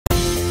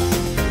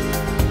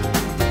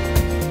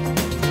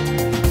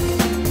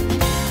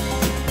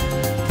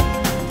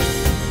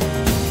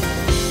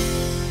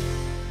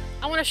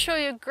to show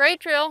you a great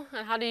drill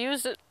on how to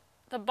use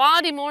the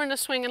body more in the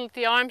swing and let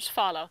the arms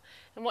follow.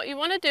 And what you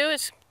want to do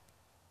is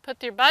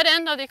put your butt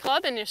end of the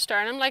club in your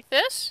sternum like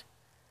this,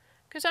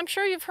 because I'm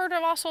sure you've heard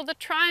of also the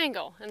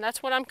triangle, and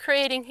that's what I'm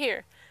creating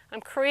here. I'm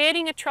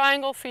creating a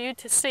triangle for you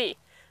to see.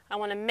 I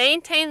want to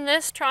maintain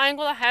this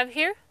triangle I have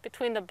here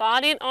between the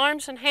body and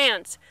arms and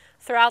hands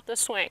throughout the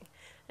swing.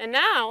 And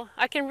now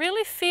I can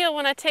really feel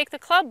when I take the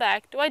club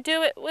back, do I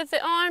do it with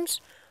the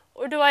arms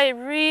or do I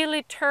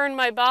really turn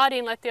my body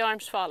and let the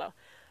arms follow?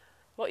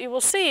 What you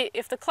will see,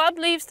 if the club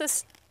leaves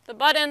the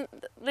butt end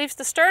leaves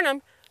the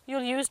sternum,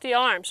 you'll use the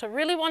arms. So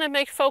really want to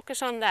make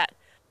focus on that.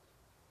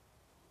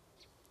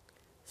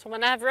 So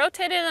when I've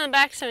rotated in the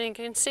backswing, you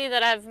can see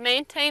that I've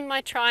maintained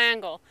my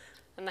triangle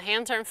and the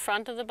hands are in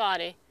front of the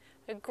body.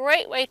 A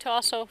great way to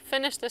also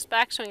finish this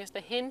backswing is to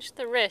hinge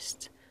the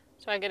wrists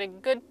so I get a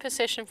good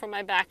position for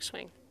my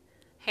backswing.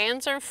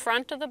 Hands are in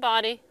front of the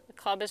body, the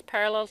club is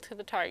parallel to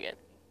the target.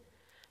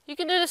 You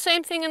can do the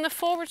same thing in the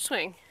forward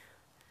swing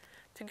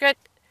to get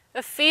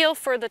a feel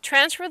for the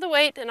transfer of the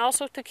weight and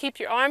also to keep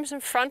your arms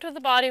in front of the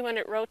body when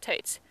it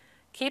rotates.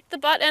 Keep the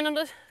butt end of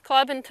the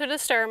club into the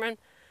sternum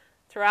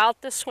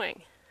throughout the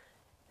swing.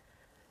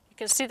 You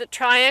can see the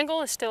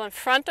triangle is still in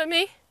front of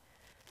me,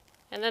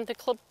 and then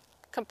to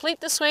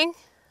complete the swing,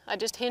 I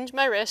just hinge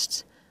my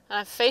wrists and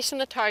I'm facing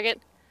the target.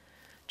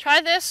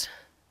 Try this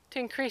to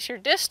increase your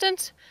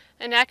distance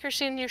and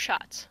accuracy in your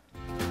shots.